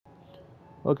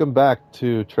Welcome back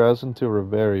to Trails into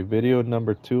Reverie, video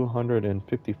number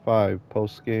 255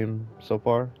 post game so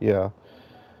far. Yeah,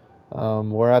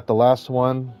 we're at the last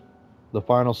one, the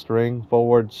final string,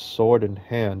 forward, sword in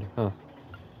hand.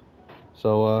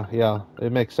 So yeah,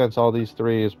 it makes sense. All these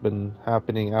three has been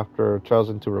happening after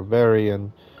Trails into Reverie,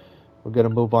 and we're gonna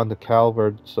move on to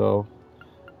Calvard. So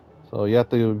you have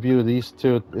to view these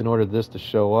two in order this to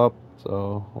show up.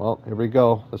 So well, here we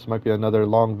go. This might be another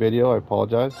long video. I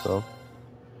apologize. So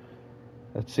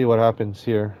let's see what happens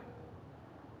here,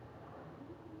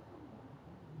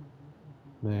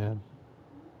 man.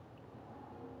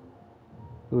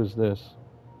 Who is this?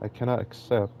 I cannot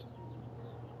accept.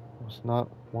 Was not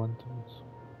one to.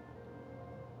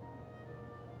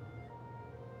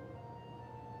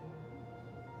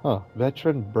 Huh.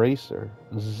 Veteran Bracer.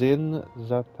 Zin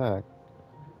Zatak.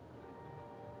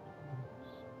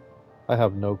 I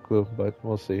have no clue, but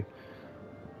we'll see.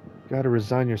 Gotta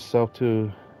resign yourself to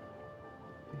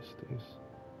these days.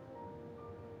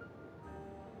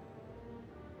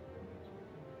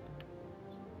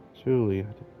 Truly.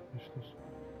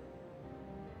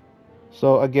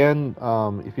 So again,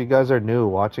 if you guys are new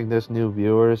watching this, new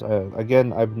viewers,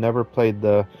 again, I've never played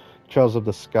the Trails of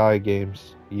the Sky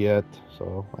games yet.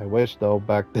 So I wish though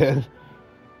back then.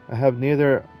 I have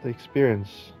neither the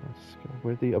experience. That's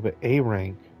worthy of an A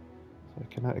rank. So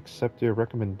I cannot accept your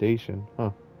recommendation.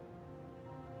 Huh.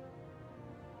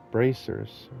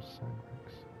 Bracers.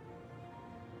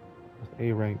 With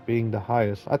A rank being the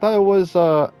highest. I thought it was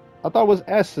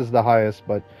S is the highest,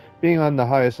 but being on the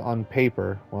highest on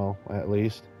paper, well, at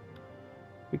least.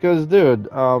 Because dude,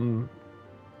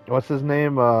 what's his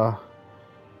name? There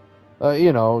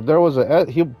was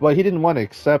but he didn't want to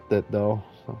accept it though.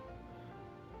 So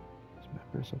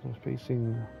members of the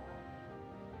facing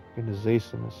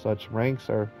organization as such ranks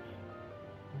are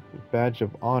a badge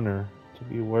of honor to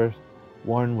be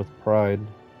worn with pride.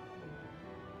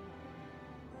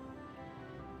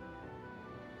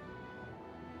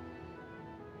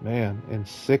 Man, in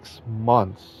 6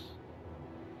 months.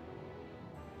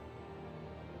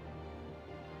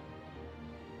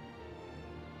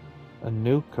 A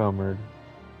newcomer?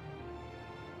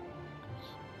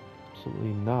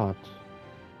 Absolutely not.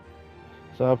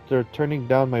 So after turning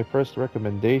down my first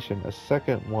recommendation, a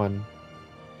second one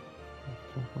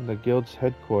from the guild's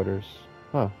headquarters.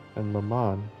 Huh, in Le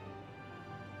Mans.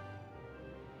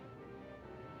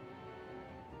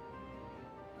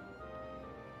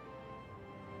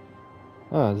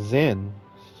 Zen.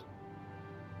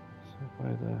 So by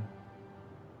the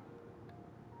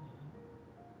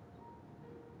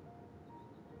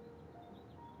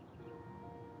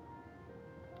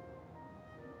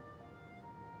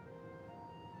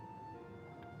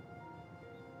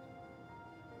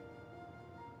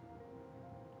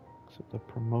the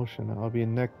promotion, I'll be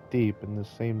neck deep in the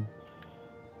same.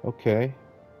 Okay.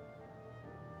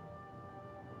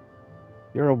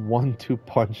 You're a 1-2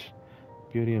 punch.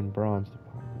 Beauty and Bronze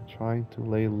Department. Trying to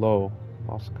lay low.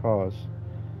 Lost cause.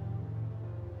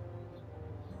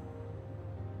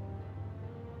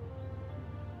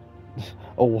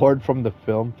 Award from the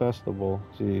film festival.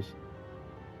 Jeez.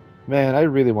 Man, I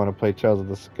really want to play Trails of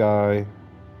the Sky.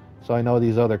 So I know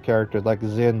these other characters, like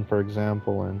Zin, for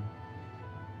example, and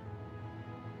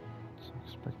so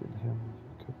expected him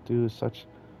could do such,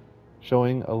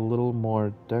 showing a little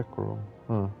more decorum.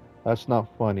 Huh. That's not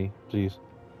funny. Jeez.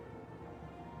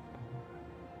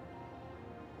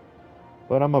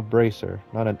 But I'm a bracer,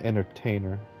 not an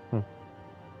entertainer. Huh.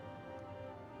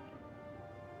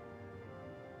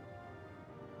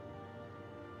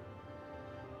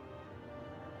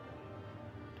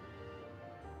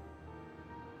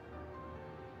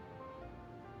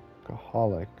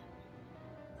 Alcoholic.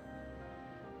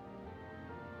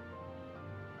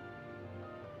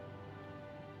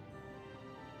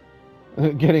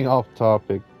 Getting off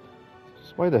topic.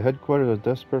 That's why the headquarters are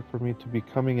desperate for me to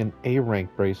becoming an A rank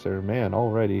bracer. Man,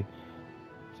 already.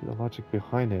 See the logic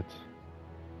behind it.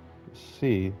 Let's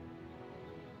see.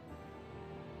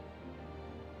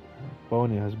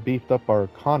 Boney has beefed up our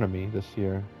economy this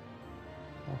year.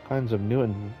 All kinds of new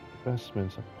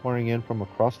investments are pouring in from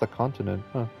across the continent.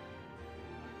 Huh.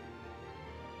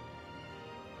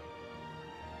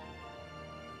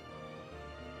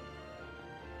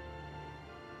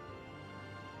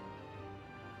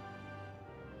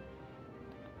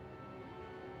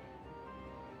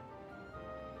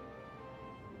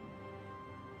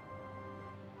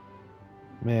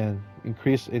 Man,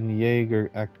 increase in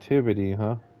Jaeger activity,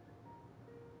 huh?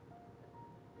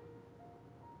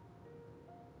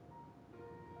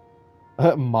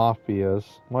 Mafias.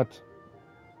 What?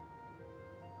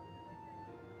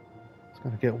 It's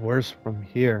gonna get worse from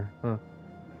here, huh?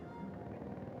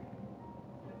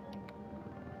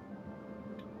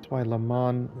 why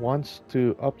Lamont wants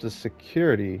to up the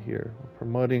security here. We're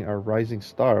promoting our rising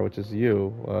star, which is you.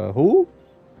 Who?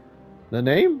 The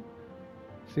name?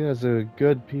 See, as a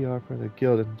good PR for the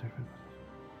guild and different.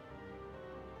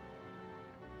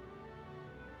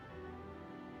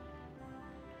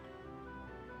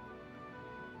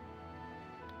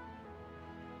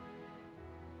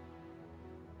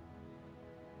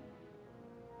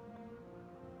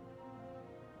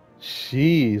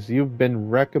 Jeez, you've been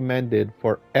recommended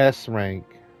for S rank,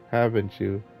 haven't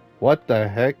you? What the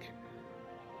heck?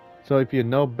 So if you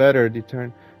know better,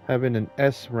 determine having an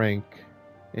S rank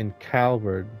in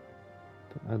Calvard.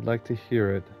 I'd like to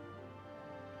hear it.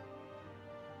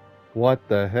 What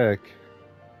the heck?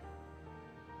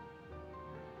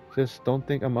 Just don't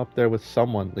think I'm up there with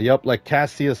someone. Yup, like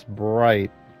Cassius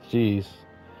Bright. Jeez.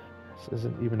 This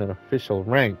isn't even an official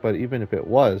rank, but even if it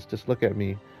was, just look at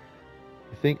me.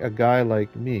 You think a guy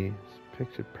like me is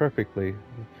pictured perfectly.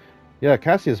 Yeah,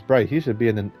 Cassius Bright, he should be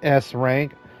in an S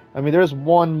rank. I mean, there's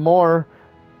one more.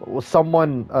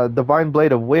 Someone, Divine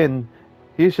Blade of Wind,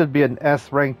 he should be an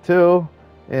S rank too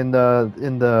in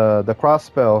the cross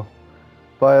spell.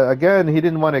 But again, he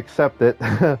didn't want to accept it.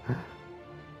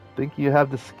 Think you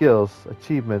have the skills,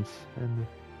 achievements, and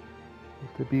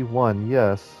to be one,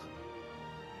 yes.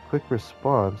 Quick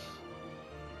response.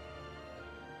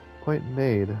 Point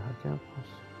made. I can't.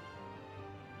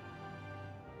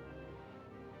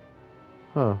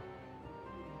 Huh.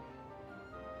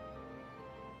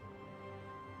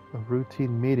 A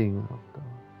routine meeting.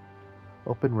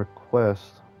 Open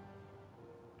request.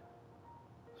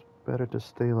 It's better to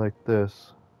stay like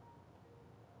this.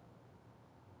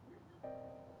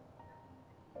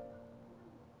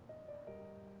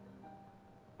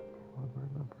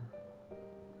 Remember.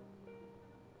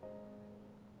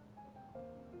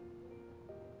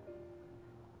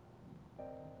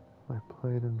 I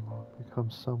played and become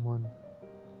someone.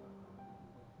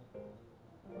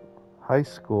 High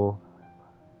school.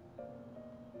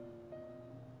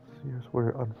 Years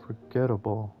were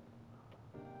unforgettable.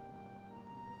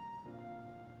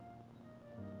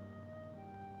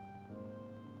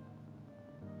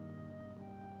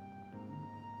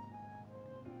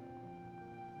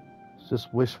 It's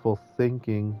just wishful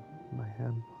thinking. My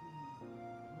hand.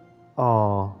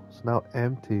 Oh, it's now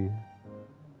empty.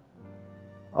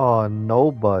 Oh,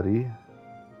 nobody.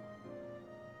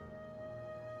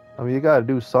 I mean, you gotta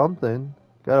do something.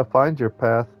 Gotta find your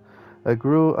path. I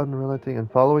grew unrelenting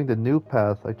and following the new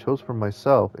path I chose for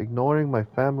myself, ignoring my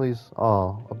family's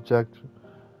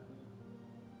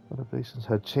motivations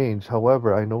had changed.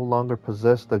 However, I no longer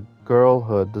possessed the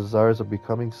girlhood desires of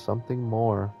becoming something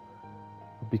more,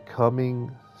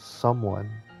 becoming someone.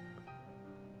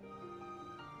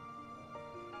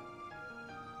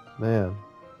 Man,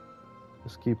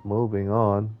 just keep moving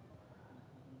on.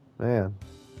 Man,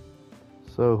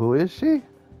 so who is she?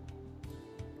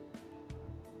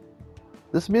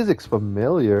 This music's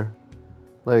familiar.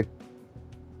 Like,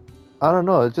 I don't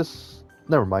know, it just...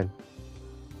 Never mind.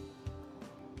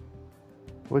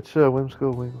 Which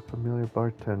whimsical familiar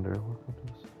bartender?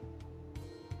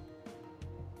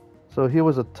 So he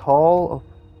was a tall,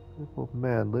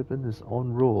 man, lived in his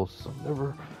own rules. So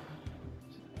never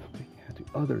to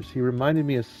others. He reminded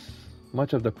me as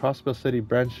much of the Crossbill City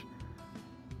branch.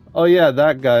 Oh yeah,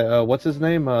 that guy. What's his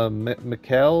name?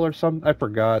 Mikhail or something? I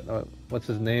forgot. What's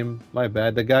his name? My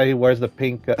bad. The guy who wears the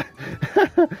pink.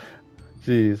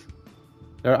 Jeez.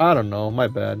 Or I don't know. My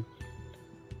bad.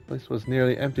 The place was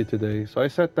nearly empty today, so I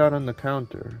sat down on the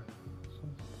counter.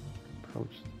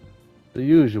 Approached. The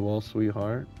usual,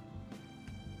 sweetheart.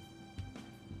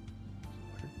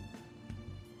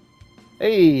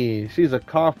 Hey, she's a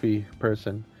coffee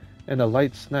person and a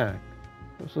light snack.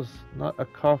 This was not a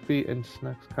coffee and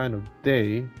snacks kind of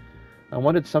day. I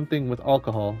wanted something with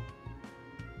alcohol.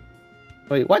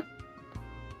 Wait, what?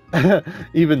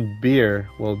 Even beer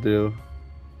will do.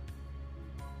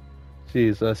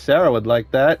 Jeez, Sarah would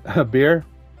like that. Beer?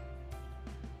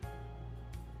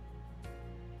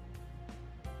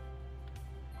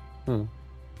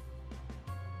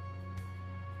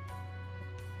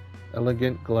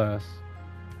 Elegant glass.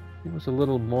 It was a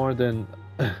little more than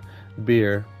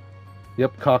beer.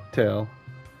 Yep, cocktail.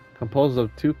 Composed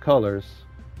of two colors.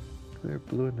 Clear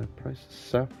blue and the price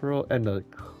saffron and a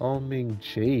calming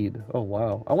jade. Oh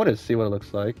wow. I want to see what it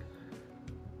looks like.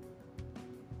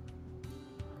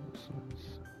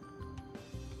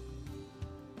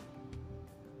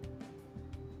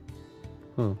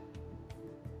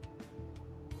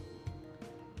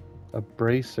 A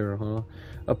bracer, huh?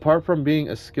 Apart from being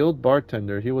a skilled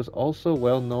bartender, he was also a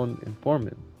well-known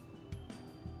informant.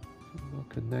 Well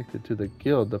connected to the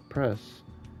guild, the press,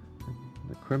 and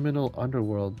the criminal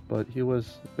underworld, but he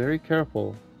was very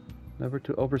careful never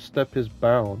to overstep his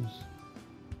bounds.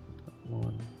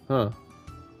 One. Huh.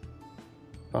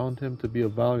 Found him to be a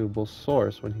valuable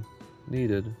source when he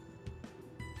needed.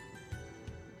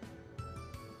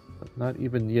 But not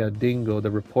even, yeah, Dingo, the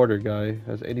reporter guy,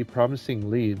 has any promising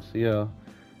leads, yeah.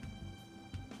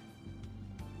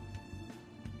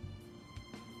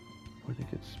 Before they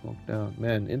get smoked out.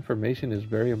 Man, information is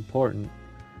very important.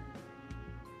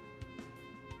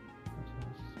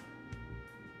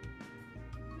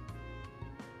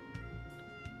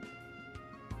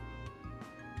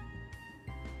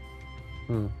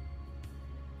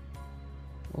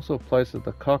 Also applies to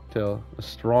the cocktail, a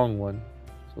strong one.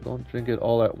 So don't drink it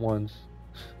all at once.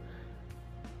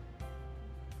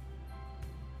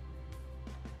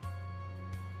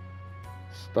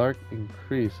 Stark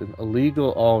increase in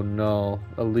illegal, oh no,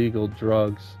 illegal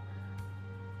drugs.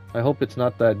 I hope it's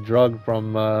not that drug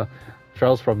from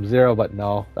Trails from Zero, but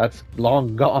no, that's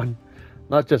long gone.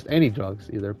 Not just any drugs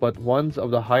either, but ones of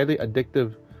the highly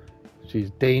addictive,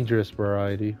 dangerous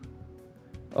variety.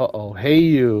 Uh-oh, hey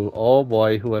you, oh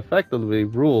boy, who effectively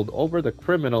ruled over the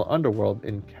criminal underworld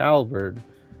in Calvard.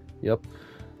 Yep.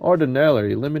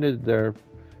 Ordinarily limited their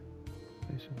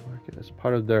market as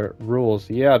part of their rules.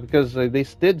 Yeah, because they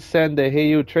did send the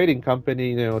Heiyu Trading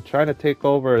Company, trying to take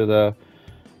over the,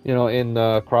 in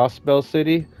Crossbell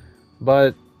City,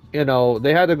 but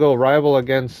they had to go rival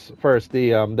against first the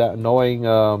that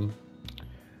annoying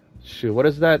shoot, what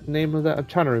is that name of that? I'm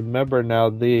trying to remember now.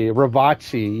 The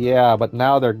Ravachi, yeah, but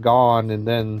now they're gone, and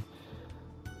then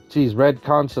Red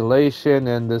Constellation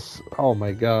and this, oh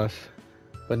my gosh.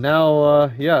 But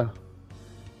now yeah,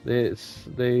 they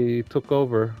took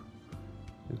over.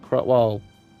 Well,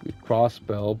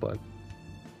 Crossbell, but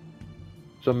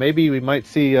so maybe we might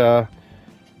see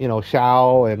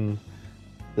Shao and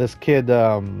this kid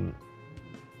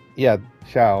yeah,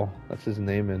 Shao, that's his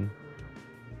name, and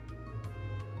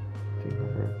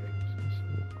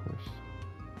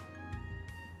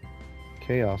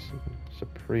Chaos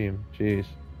Supreme, jeez.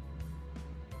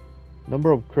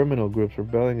 Number of criminal groups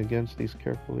rebelling against these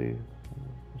carefully.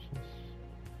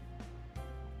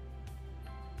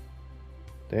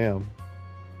 Damn.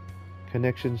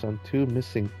 Connections on 2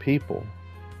 missing people.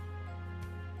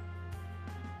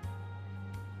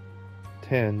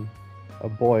 10. A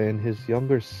boy and his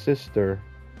younger sister.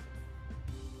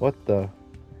 What the?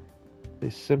 They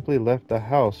simply left the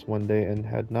house one day and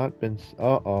had not been...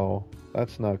 Uh-oh.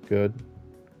 That's not good.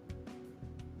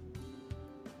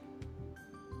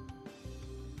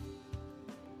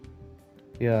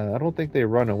 Yeah, I don't think they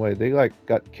run away. They,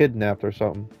 got kidnapped or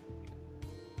something.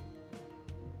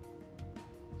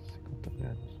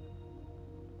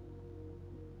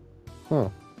 Huh.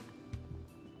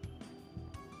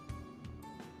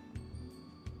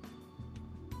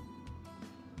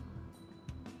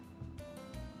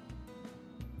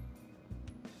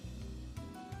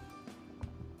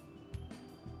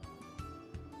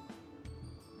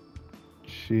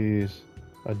 Jeez.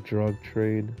 A drug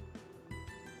trade.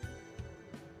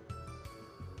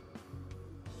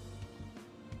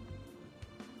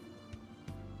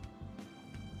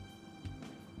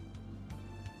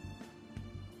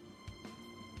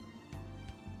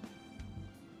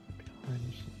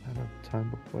 Time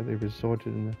before they resorted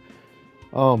in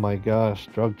oh my gosh,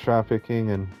 drug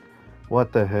trafficking and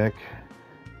what the heck.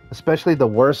 Especially the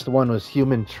worst one was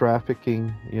human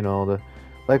trafficking,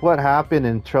 what happened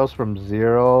in Trails from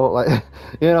Zero,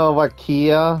 what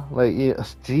Kia,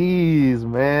 jeez,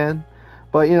 man.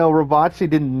 But Robachi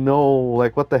didn't know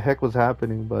what the heck was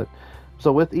happening, but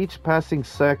so with each passing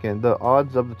second, the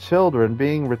odds of the children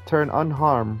being returned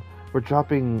unharmed were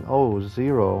dropping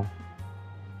 0.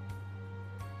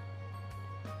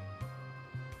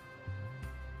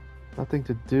 Nothing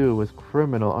to do with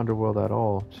criminal underworld at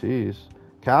all. Jeez.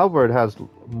 Calvert has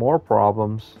more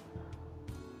problems.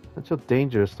 That's so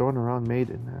dangerous. Thrown around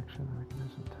made in action.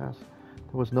 Task.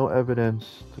 There was no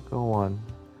evidence to go on.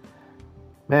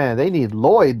 Man, they need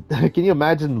Lloyd. Can you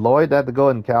imagine Lloyd had to go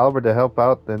in Calvert to help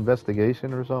out the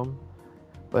investigation or something?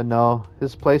 But no,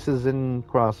 his place is in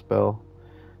Crossbell.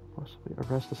 Possibly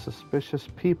arrest the suspicious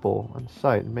people on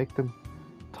site and make them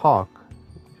talk.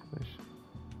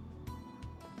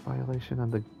 Violation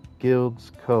of the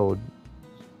guild's code.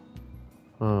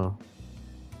 So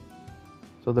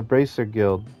the Bracer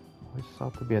Guild always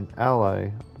sought to be an ally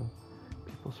of the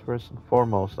people's first and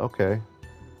foremost. Okay.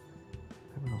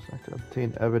 Criminals act to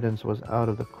obtain evidence was out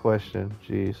of the question.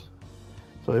 Jeez.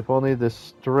 So if only the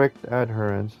strict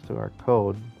adherence to our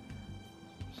code.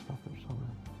 Stop them somewhere.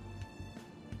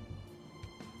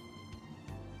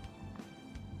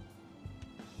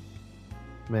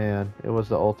 Man, it was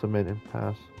the ultimate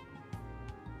impasse.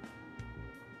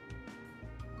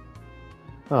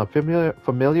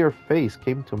 Familiar face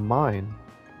came to mind.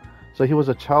 So he was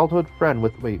a childhood friend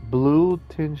with, wait,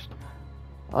 blue-tinged,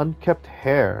 unkept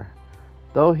hair.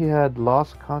 Though he had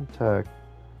lost contact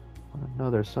with one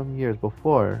another some years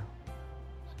before,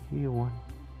 he won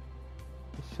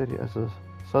the city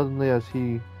suddenly as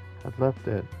he had left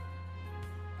it.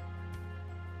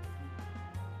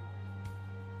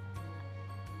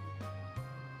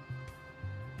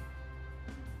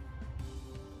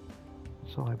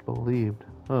 So I believed.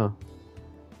 Huh.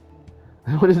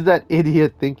 What does that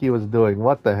idiot think he was doing?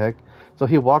 What the heck? So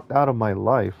he walked out of my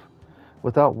life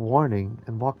without warning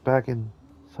and walked back in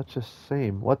such a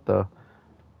same. What the?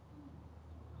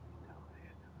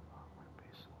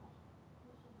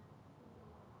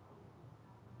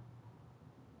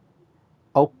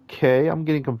 Okay, I'm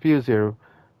getting confused here.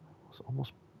 It's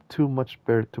almost too much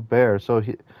to bear. So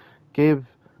he gave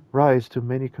rise to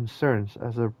many concerns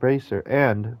as a bracer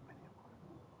and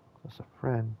as a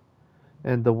friend.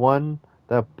 And the one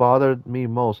that bothered me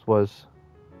most was,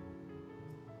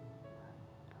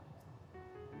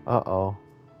 uh-oh.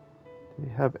 Do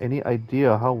you have any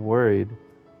idea how worried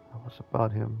I was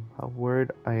about him? How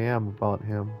worried I am about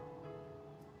him?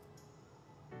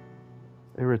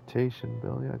 Irritation,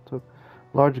 Billy. I took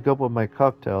a large gulp of my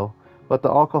cocktail, but the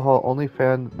alcohol only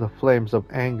fanned the flames of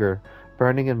anger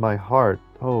burning in my heart.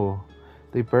 Oh,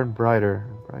 they burned brighter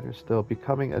and brighter still,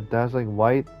 becoming a dazzling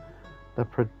white that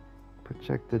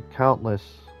projected countless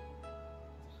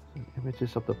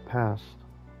images of the past.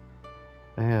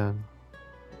 Man,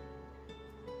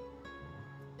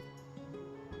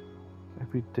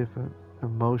 every different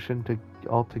emotion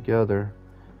altogether.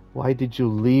 Why did you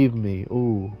leave me?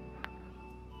 Ooh.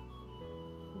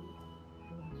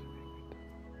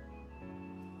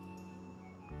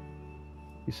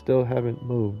 You still haven't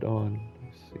moved on.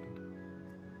 Let's see.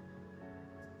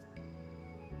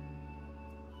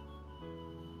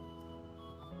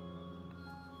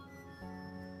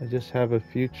 I just have a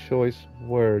few choice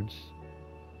words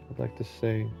I'd like to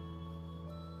say.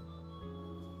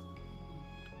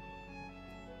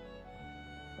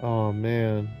 Oh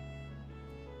man.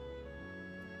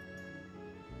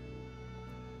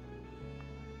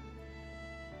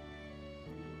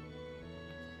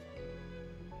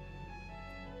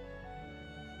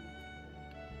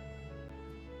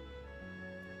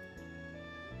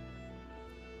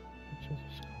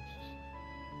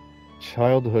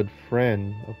 Childhood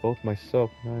friend of both myself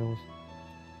and I was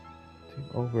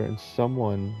over, and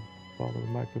someone followed a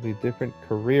remarkably different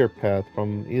career path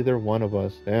from either one of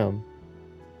us. Damn.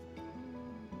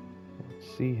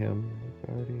 Let's see him.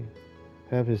 I already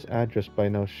have his address by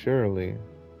now, surely.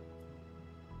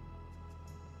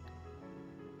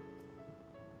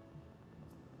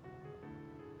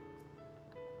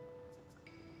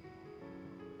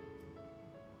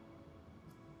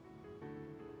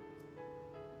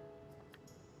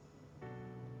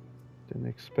 Didn't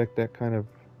expect that kind of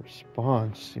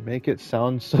response. You make it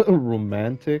sound so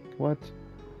romantic. What?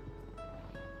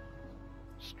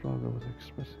 Struggle with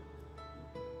expressing.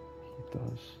 He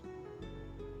does.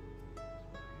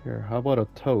 Here, how about a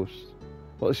toast?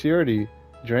 Well, she already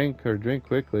drank her drink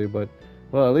quickly, but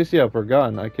well, at least you have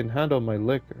forgotten. I can handle my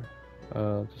liquor.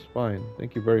 Just fine.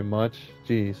 Thank you very much.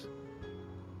 Jeez.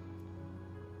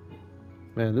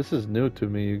 Man, this is new to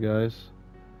me, you guys.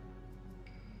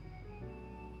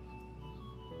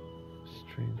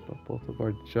 Strange, but both of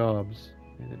our jobs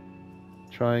made it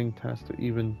trying task to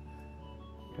even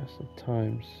guess at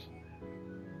times.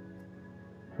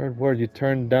 Heard word you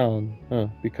turned down, huh?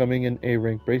 Becoming an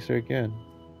A-rank bracer again.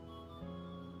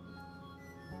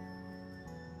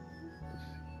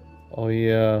 Oh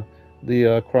yeah,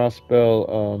 the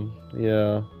crossbell,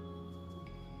 yeah.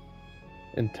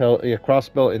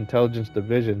 Crossbell intelligence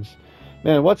divisions.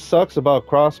 Man, what sucks about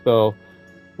crossbell?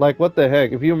 Like, what the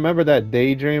heck? If you remember that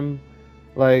Daydream,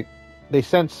 like, they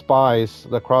sent spies,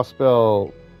 the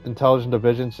crossbell intelligence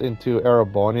divisions, into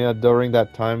Erebonia during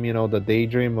that time. You know, the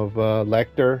Daydream of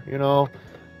Lecter. You know,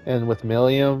 and with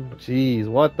Millium. Jeez,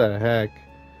 what the heck?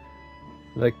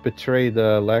 Like, betrayed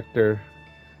Lecter.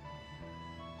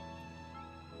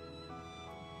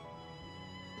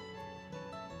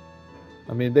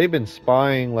 I mean, they've been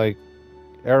spying, like,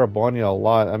 Erebonia a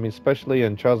lot. I mean, especially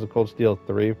in Trials of Cold Steel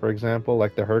 3, for example,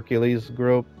 like the Hercules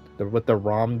group with the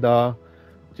Ramda.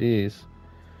 Jeez.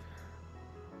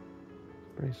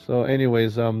 So,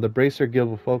 anyways, the Bracer Guild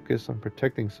will focus on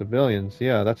protecting civilians.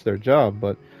 Yeah, that's their job.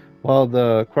 But while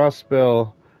the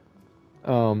Crossbell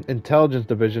intelligence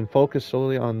division focused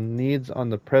solely on needs on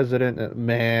the president.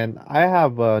 Man, I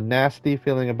have a nasty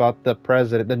feeling about the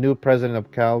president, the new president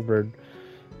of Calvert.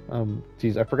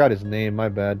 Geez, I forgot his name. My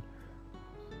bad.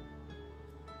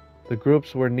 The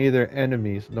groups were neither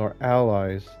enemies nor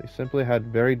allies. They simply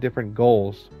had very different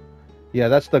goals. Yeah,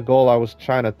 that's the goal I was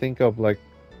trying to think of. Like,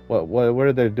 what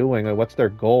are they doing? Like, what's their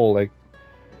goal? Like,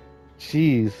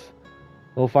 jeez.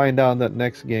 We'll find out in that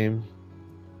next game.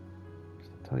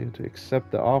 Tell you to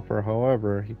accept the offer.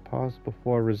 However, he paused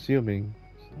before resuming.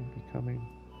 Still becoming.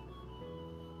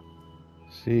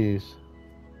 Jeez.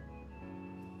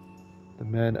 The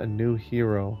man a new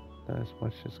hero. That is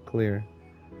much is clear.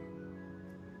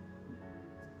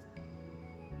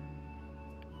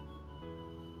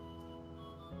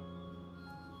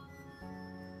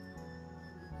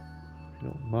 If you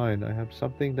don't mind, I have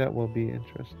something that will be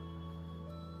interesting.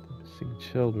 The missing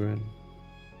children.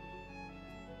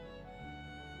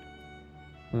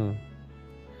 Huh.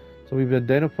 So we've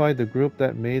identified the group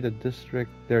that made the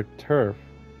district their turf.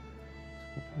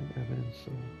 Evidence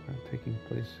of crime taking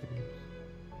place here.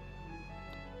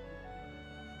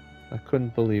 I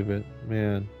couldn't believe it,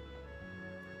 man.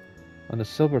 On a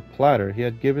silver platter, he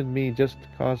had given me just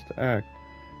cause to act.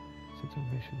 This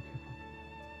information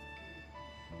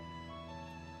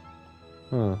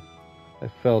came up. Huh. I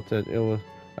felt it.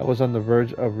 I was on the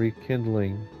verge of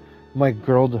rekindling my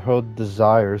girlhood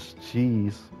desires.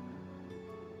 Jeez.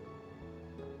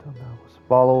 Until now was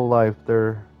follow life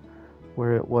there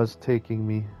where it was taking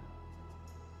me.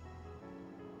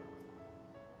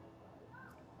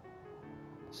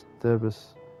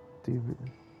 This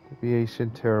deviation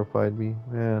terrified me,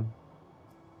 man.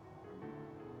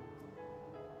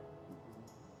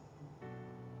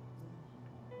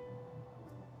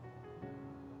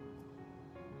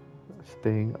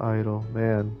 Staying idle,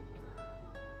 man.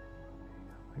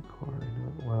 My core, I knew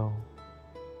it well.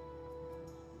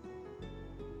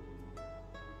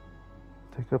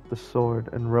 Take up the sword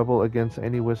and rebel against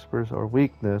any whispers or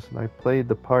weakness, and I played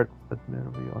the part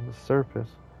admirably on the surface.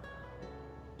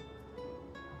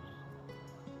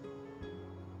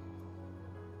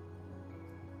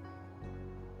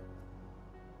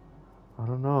 I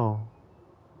don't know.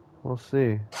 We'll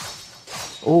see.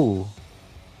 Oh,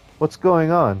 what's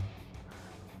going on?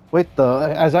 Wait,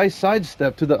 as I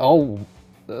sidestepped to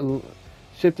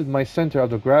shifted my center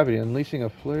of the gravity, unleashing a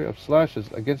flurry of slashes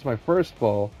against my first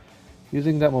ball,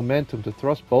 using that momentum to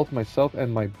thrust both myself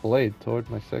and my blade toward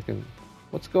my second.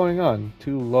 What's going on?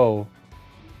 Too low.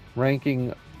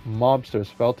 Ranking mobsters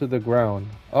fell to the ground.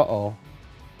 Uh-oh.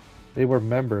 They were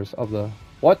members of a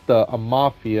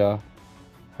mafia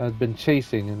had been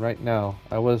chasing, and right now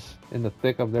I was in the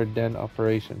thick of their den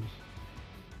operations.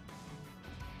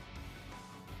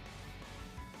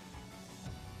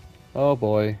 Oh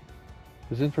boy.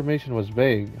 This information was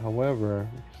vague, however,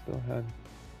 we still had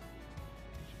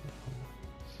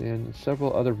and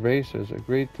several other racers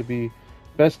agreed to be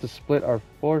best to split our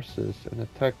forces and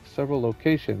attack several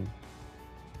locations.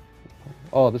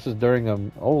 Oh, this is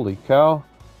during holy cow.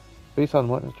 Based on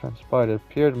what transpired, it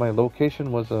appeared my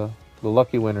location was the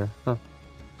lucky winner. Huh.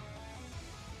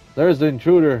 There's the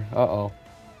intruder. Uh-oh.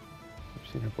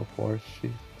 I've seen her before.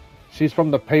 She's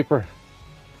from the paper.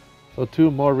 So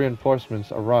 2 more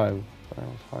reinforcements arrived, but I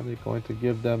was hardly going to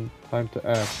give them time to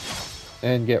act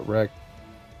and get wrecked.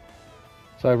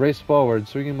 So I raced forward,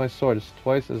 swinging my sword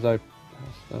twice as I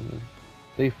passed them, and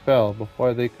they fell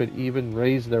before they could even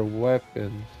raise their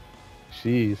weapons.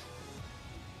 Jeez.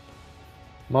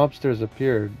 Mobsters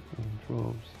appeared in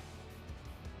droves.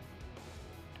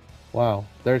 Wow,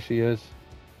 there she is.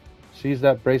 She's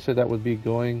that bracer that would be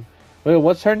going... Wait,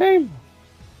 what's her name?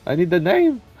 I need the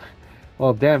name.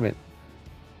 Well, damn it.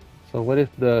 So what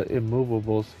if the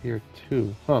immovables here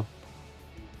too? Huh.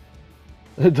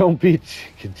 Don't be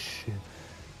chicken shit.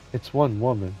 It's one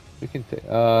woman. We can take...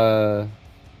 I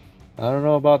don't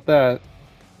know about that.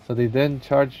 So they then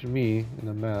charged me in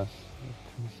a mass.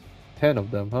 10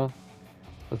 of them, huh?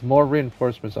 With more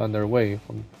reinforcements on their way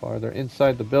from farther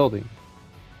inside the building.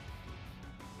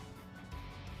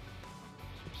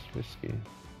 It's risky.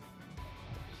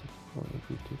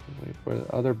 Wait for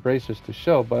the other bracers to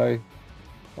show, but I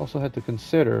also had to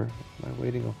consider my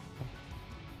waiting of...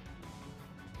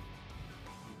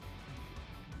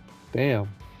 Damn.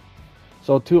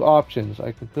 So 2 options.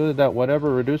 I concluded that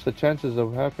whatever reduced the chances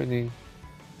of happening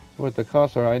with the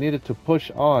cost, or I needed to push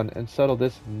on and settle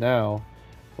this now.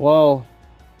 Well,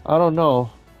 I don't know.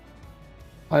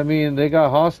 I mean, they got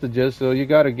hostages, so you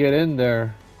gotta get in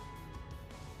there.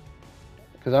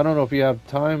 Because I don't know if you have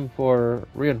time for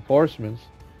reinforcements.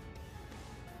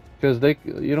 Because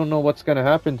you don't know what's gonna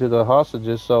happen to the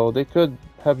hostages, so they could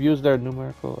have used their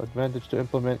numerical advantage to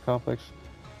implement complex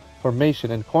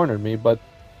formation and cornered me, but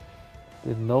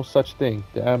did no such thing.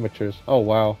 The amateurs. Oh,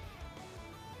 wow.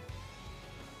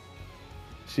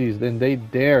 Jeez, then they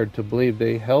dared to believe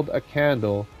they held a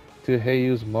candle to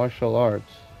Heiyu's martial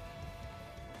arts.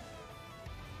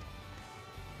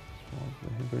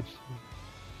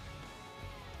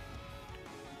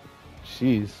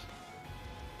 Jeez.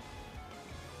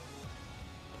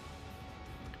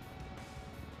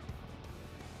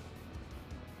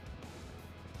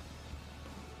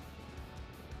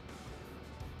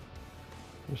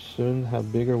 We'll soon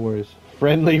have bigger worries.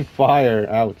 Friendly fire.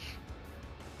 Ouch.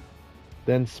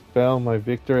 Then spell my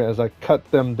victory as I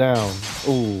cut them down.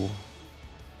 Ooh.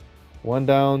 1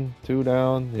 down, 2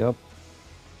 down. Yep.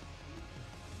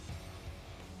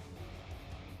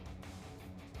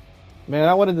 Man,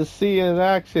 I wanted to see it in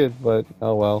action, but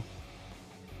oh well.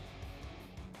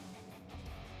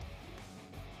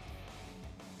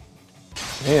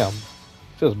 Damn.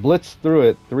 Just blitzed through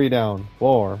it. 3 down.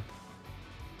 4.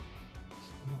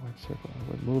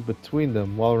 I would move between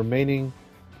them while remaining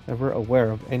ever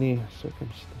aware of any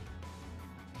circumstance.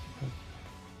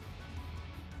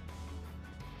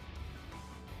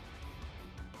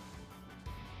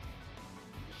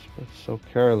 Spread so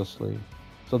carelessly.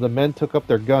 So the men took up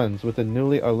their guns with a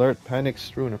newly alert panic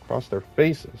strewn across their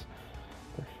faces.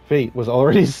 Their fate was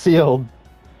already sealed.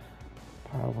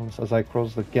 Problems as I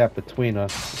closed the gap between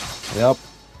us. Yep.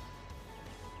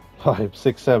 5,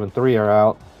 6, 7, 3 are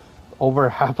out. Over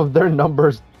half of their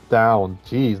numbers down.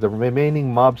 Jeez, the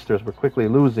remaining mobsters were quickly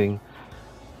losing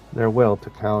their will to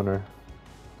counter.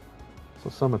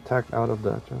 So some attacked out of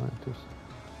the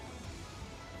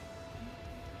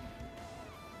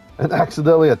and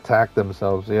accidentally attacked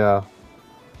themselves. Yeah.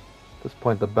 At this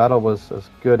point, the battle was as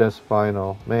good as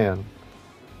final. Man.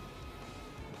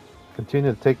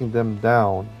 Continued taking them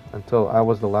down until I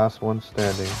was the last one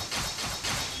standing.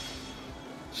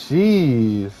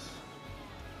 Jeez.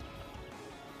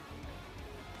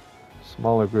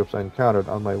 Smaller groups I encountered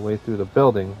on my way through the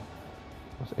building.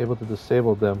 I was able to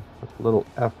disable them with little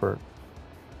effort.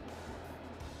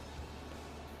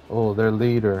 Oh, their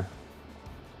leader.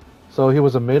 So he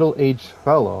was a middle-aged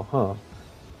fellow, huh?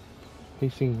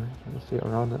 Pacing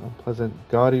around the unpleasant,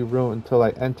 gaudy room until I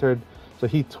entered. So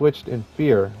he twitched in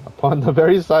fear upon the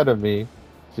very sight of me.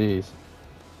 Jeez.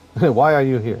 Why are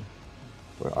you here?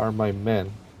 Where are my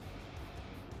men?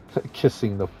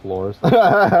 Kissing the floors.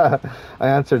 I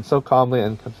answered so calmly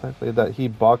and concisely that he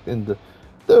balked in the...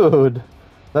 Dude,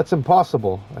 that's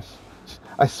impossible.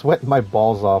 I sweat my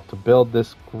balls off to build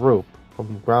this group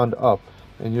from the ground up.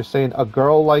 And you're saying a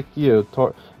girl like you...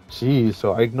 Jeez,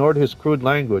 so I ignored his crude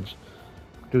language.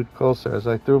 Dude closer as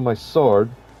I threw my sword.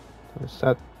 I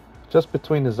sat just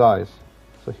between his eyes.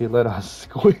 So he let us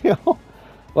squeal.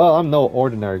 Well, I'm no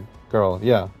ordinary girl.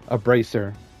 Yeah, a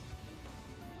bracer.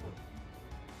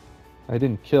 I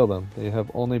didn't kill them. They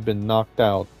have only been knocked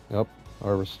out. Yep,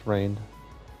 or restrained.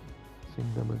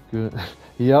 Seeing them as good.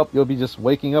 Yep, you'll be just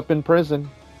waking up in prison.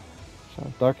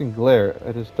 Shot dark and glare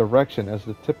at his direction as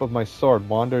the tip of my sword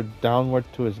wandered downward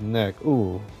to his neck.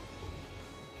 Ooh.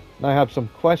 I have some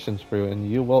questions for you, and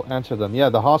you will answer them. Yeah,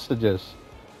 the hostages,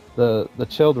 the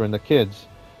children, the kids.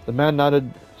 The man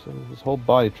nodded, his whole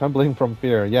body trembling from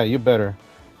fear. Yeah, you better.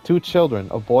 2 children,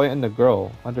 a boy and a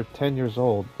girl, under 10 years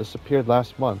old, disappeared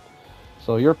last month.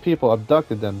 So your people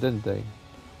abducted them, didn't they?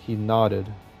 He nodded.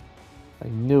 I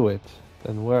knew it.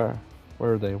 Then where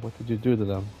were they? What did you do to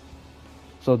them?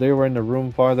 So they were in the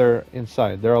room farther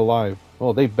inside. They're alive.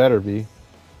 Oh, they better be.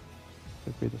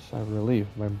 Could be the sigh of relief.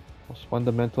 My most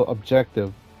fundamental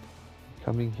objective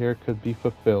coming here could be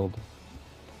fulfilled.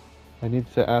 I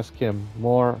need to ask him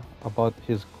more about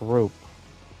his group.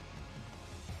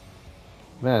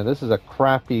 Man, this is a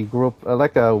crappy group.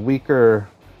 Like a weaker...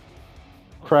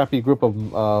 crappy group of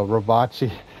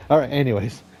Ravachi. Alright,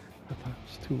 anyways. I thought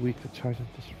it was too weak to charge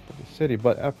into the city,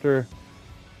 but after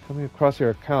coming across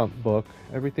your account book,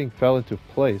 everything fell into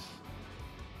place.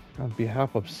 On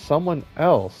behalf of someone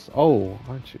else. Oh,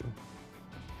 aren't you?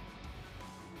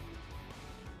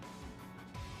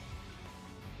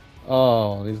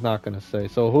 Oh, he's not gonna say.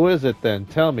 So who is it then?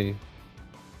 Tell me.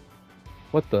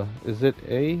 What the? Is it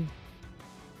a?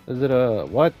 Is it a...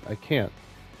 what? I can't.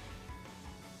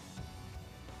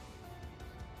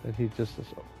 And he just is...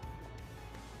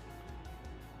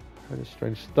 heard a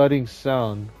strange thudding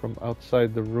sound from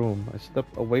outside the room. I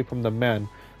stepped away from the man,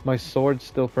 my sword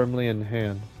still firmly in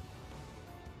hand.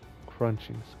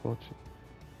 Crunching, scorching.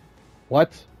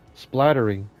 What?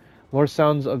 Splattering. More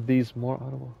sounds of these, more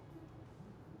audible.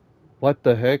 What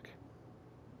the heck?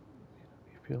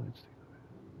 You feel instinct.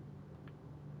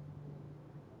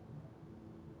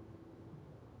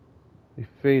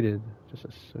 faded just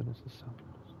as soon as the sound.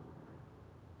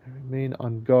 I remained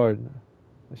on guard.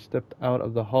 I stepped out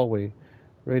of the hallway,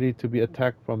 ready to be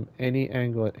attacked from any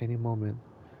angle at any moment,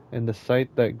 and the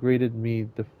sight that greeted me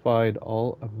defied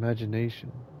all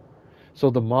imagination. So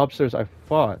the mobsters I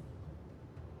fought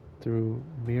through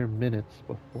mere minutes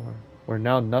before were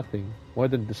now nothing more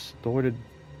than distorted.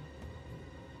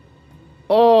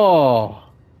 Oh!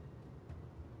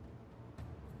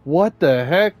 What the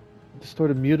heck?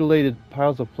 Distorted, mutilated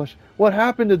piles of flesh. What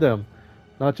happened to them?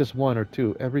 Not just one or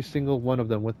two, every single one of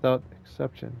them, without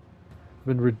exception,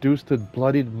 been reduced to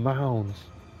bloodied mounds.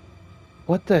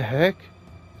 What the heck?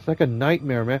 It's like a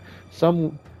nightmare, man.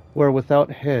 Some were without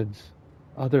heads.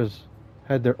 Others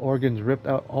had their organs ripped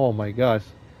out. Oh my gosh.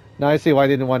 Now I see why I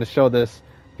didn't want to show this,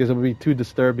 because it would be too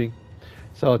disturbing.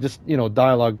 So just,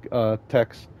 dialogue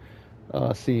text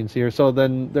scenes here. So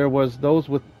then there was those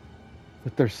with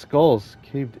their skulls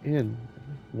caved in.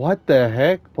 What the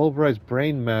heck? Pulverized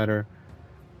brain matter.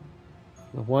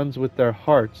 The ones with their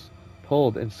hearts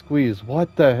pulled and squeezed.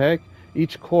 What the heck?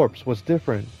 Each corpse was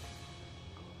different.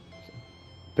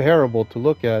 Bearable to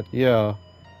look at, yeah.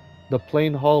 The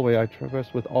plain hallway I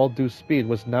traversed with all due speed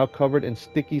was now covered in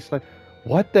sticky slime.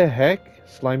 What the heck?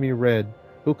 Slimy red.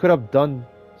 Who could have done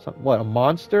what, a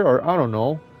monster? Or I don't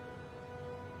know.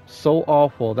 So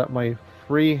awful that my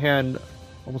free hand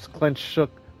almost clenched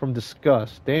shook from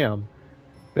disgust. Damn.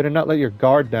 Better not let your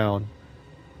guard down.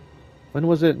 When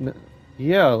was it?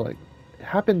 Yeah, like, it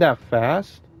happened that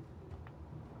fast?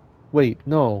 Wait,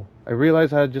 no. I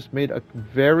realized I had just made a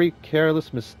very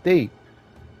careless mistake.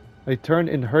 I turned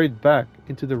and hurried back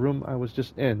into the room I was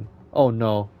just in. Oh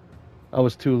no. I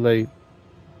was too late.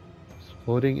 I was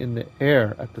floating in the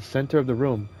air at the center of the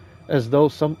room, as though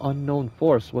some unknown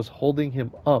force was holding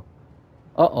him up.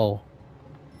 Uh-oh.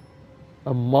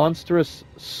 A monstrous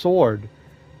sword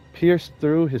pierced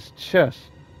through his chest.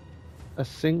 A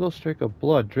single streak of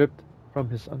blood dripped from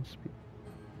his unspeakable.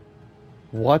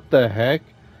 What the heck?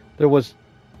 There was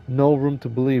no room to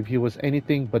believe he was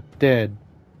anything but dead.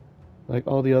 Like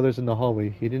all the others in the hallway,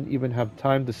 he didn't even have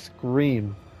time to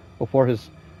scream before his...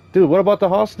 Dude, what about the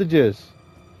hostages?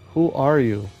 Who are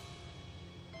you?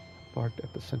 Barked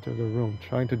at the center of the room,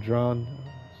 trying to drown...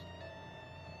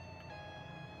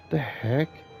 The heck?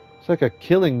 It's like a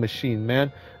killing machine,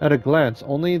 man. At a glance,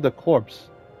 only the corpse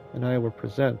and I were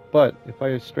present, but if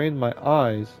I strained my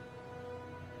eyes,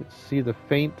 I could see the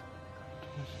faint,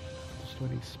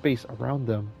 distorting space around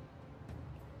them.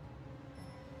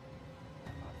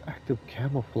 Active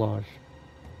camouflage.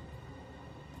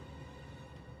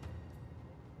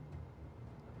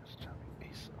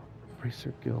 Ace of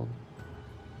Racer Guild.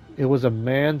 It was a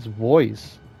man's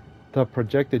voice that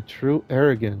projected true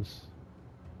arrogance.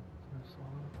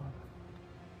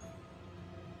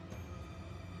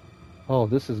 Oh,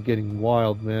 this is getting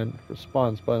wild, man.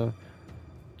 Response by the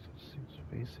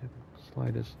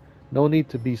slightest. No need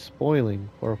to be spoiling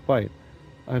for a fight.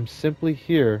 I'm simply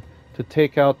here to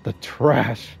take out the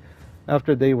trash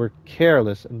after they were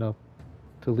careless enough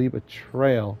to leave a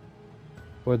trail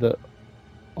for the...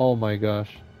 Oh my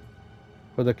gosh.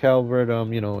 For the Calvert,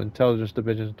 intelligence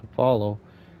division to follow.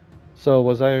 So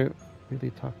was I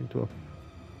really talking to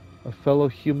a fellow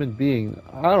human being?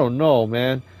 I don't know,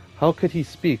 man. How could he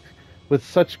speak with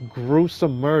such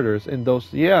gruesome murders in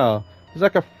those... Yeah, he's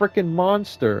like a freaking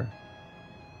monster.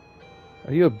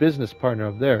 Are you a business partner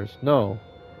of theirs? No.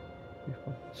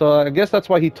 So I guess that's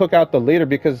why he took out the leader,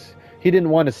 because he didn't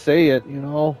want to say it,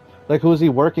 Like, who's he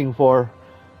working for?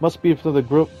 Must be for the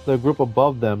group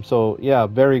above them. So yeah,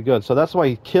 very good. So that's why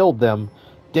he killed them.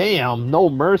 Damn, no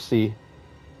mercy.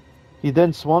 He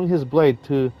then swung his blade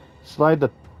to slide the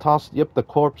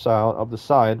corpse out of the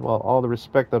side, while all the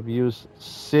respective used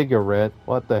cigarette.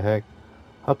 What the heck?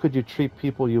 How could you treat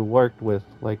people you worked with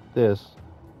like this?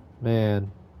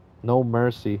 Man, no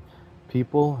mercy.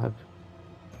 People, have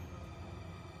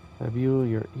you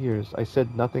your ears? I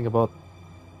said nothing about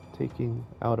taking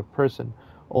out a person.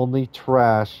 Only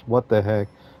trash. What the heck?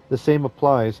 The same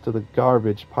applies to the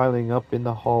garbage piling up in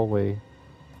the hallway.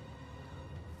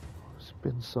 It's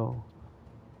been so...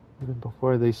 even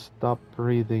before they stop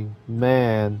breathing.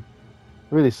 Man,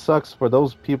 it really sucks for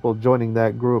those people joining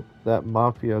that group, that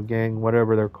mafia gang,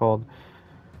 whatever they're called.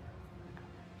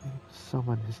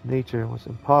 Summon his nature was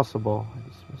impossible. I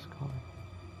dismissed calling.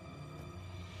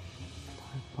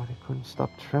 My body couldn't stop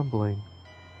trembling.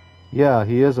 Yeah,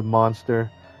 he is a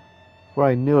monster. Before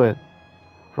I knew it,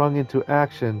 sprung into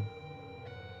action.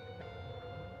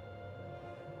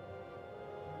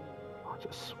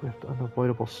 Swift,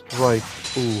 unavoidable strike.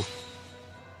 Ooh.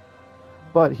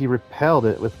 But he repelled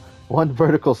it with one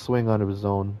vertical swing on his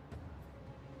own.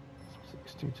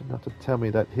 Strange enough to tell me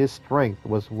that his strength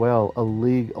was well a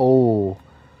league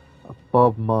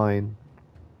above mine.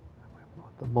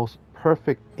 The most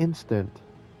perfect instant.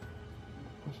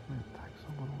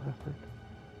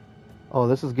 Oh,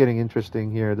 this is getting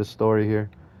interesting here, the story here.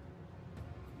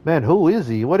 Man, who is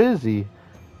he? What is he?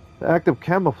 The act of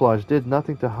camouflage did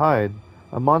nothing to hide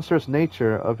a monstrous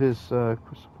nature of his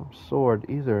cruciform sword,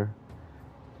 either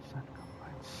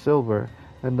silver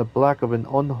and the black of an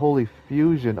unholy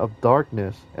fusion of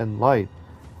darkness and light,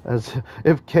 as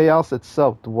if chaos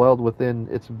itself dwelled within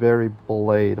its very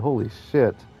blade. Holy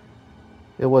shit.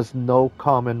 It was no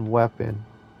common weapon.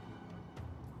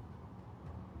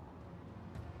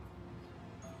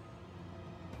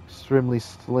 Extremely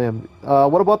slim.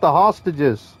 What about the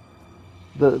hostages?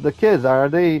 The kids, are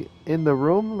they in the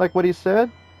room like what he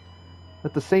said?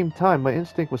 At the same time, my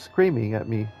instinct was screaming at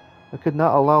me. I could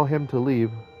not allow him to leave.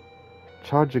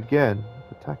 Charge again.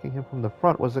 Attacking him from the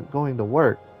front wasn't going to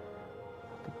work.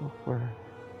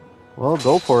 Well,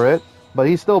 go for it. But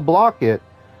he still blocked it.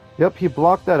 Yep, he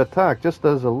blocked that attack just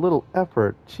as a little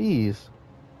effort. Jeez.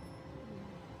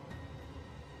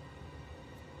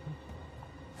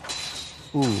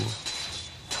 Ooh.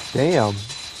 Damn.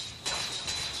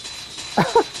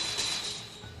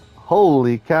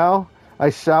 Holy cow. I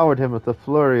showered him with a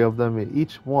flurry of them,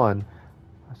 each one.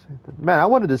 Man, I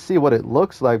wanted to see what it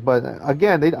looks like, but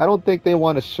again, I don't think they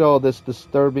want to show this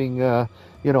disturbing,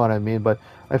 you know what I mean, but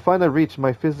I finally reached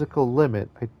my physical limit.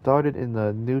 I darted in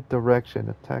a new direction,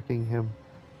 attacking him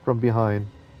from behind.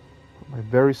 Put my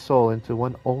very soul into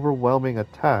one overwhelming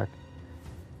attack,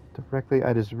 directly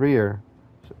at his rear,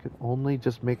 so I could only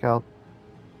just make out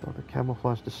the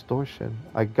camouflage distortion.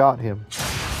 I got him.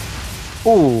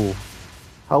 Ooh!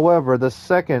 However, the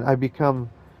second I become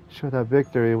sure that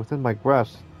victory within my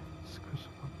grasp,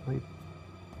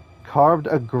 carved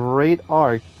a great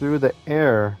arc through the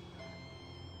air.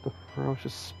 The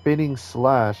ferocious spinning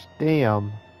slash.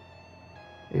 Damn.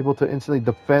 Able to instantly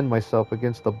defend myself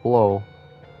against the blow.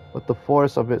 But the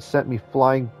force of it sent me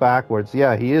flying backwards.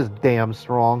 Yeah, he is damn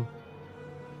strong.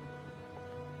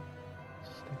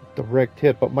 Direct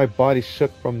hit, but my body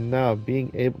shook from now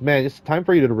being able... Man, it's time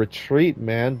for you to retreat,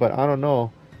 man. But I don't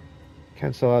know.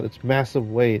 Cancel out its massive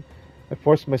weight. I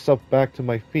forced myself back to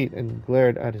my feet and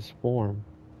glared at his form.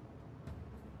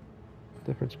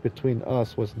 The difference between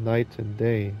us was night and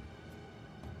day.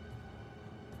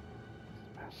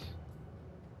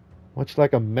 Much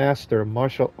like a master of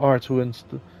martial arts who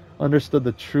understood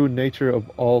the true nature of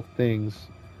all things.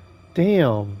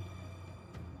 Damn.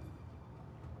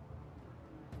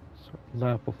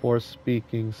 Laugh before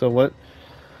speaking. So what?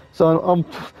 So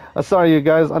I'm sorry, you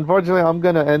guys. Unfortunately, I'm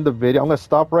gonna end the video. I'm gonna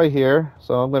stop right here.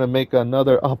 So I'm gonna make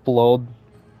another upload.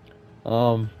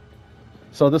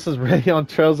 So this is really on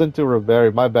Trails into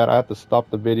Reverie. My bad. I have to stop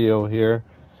the video here.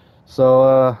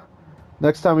 So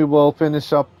next time we will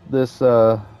finish up this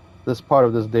this part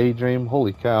of this Daydream.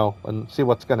 Holy cow! And see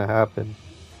what's gonna happen.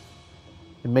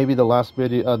 And maybe the last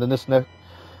video.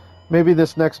 Maybe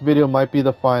this next video might be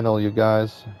the final, you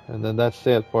guys. And then that's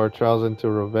it for Trails into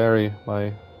Reverie,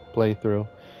 my playthrough.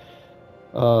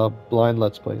 Blind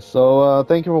Let's Play. So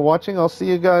thank you for watching. I'll see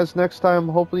you guys next time.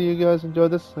 Hopefully you guys enjoy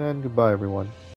this, and goodbye everyone.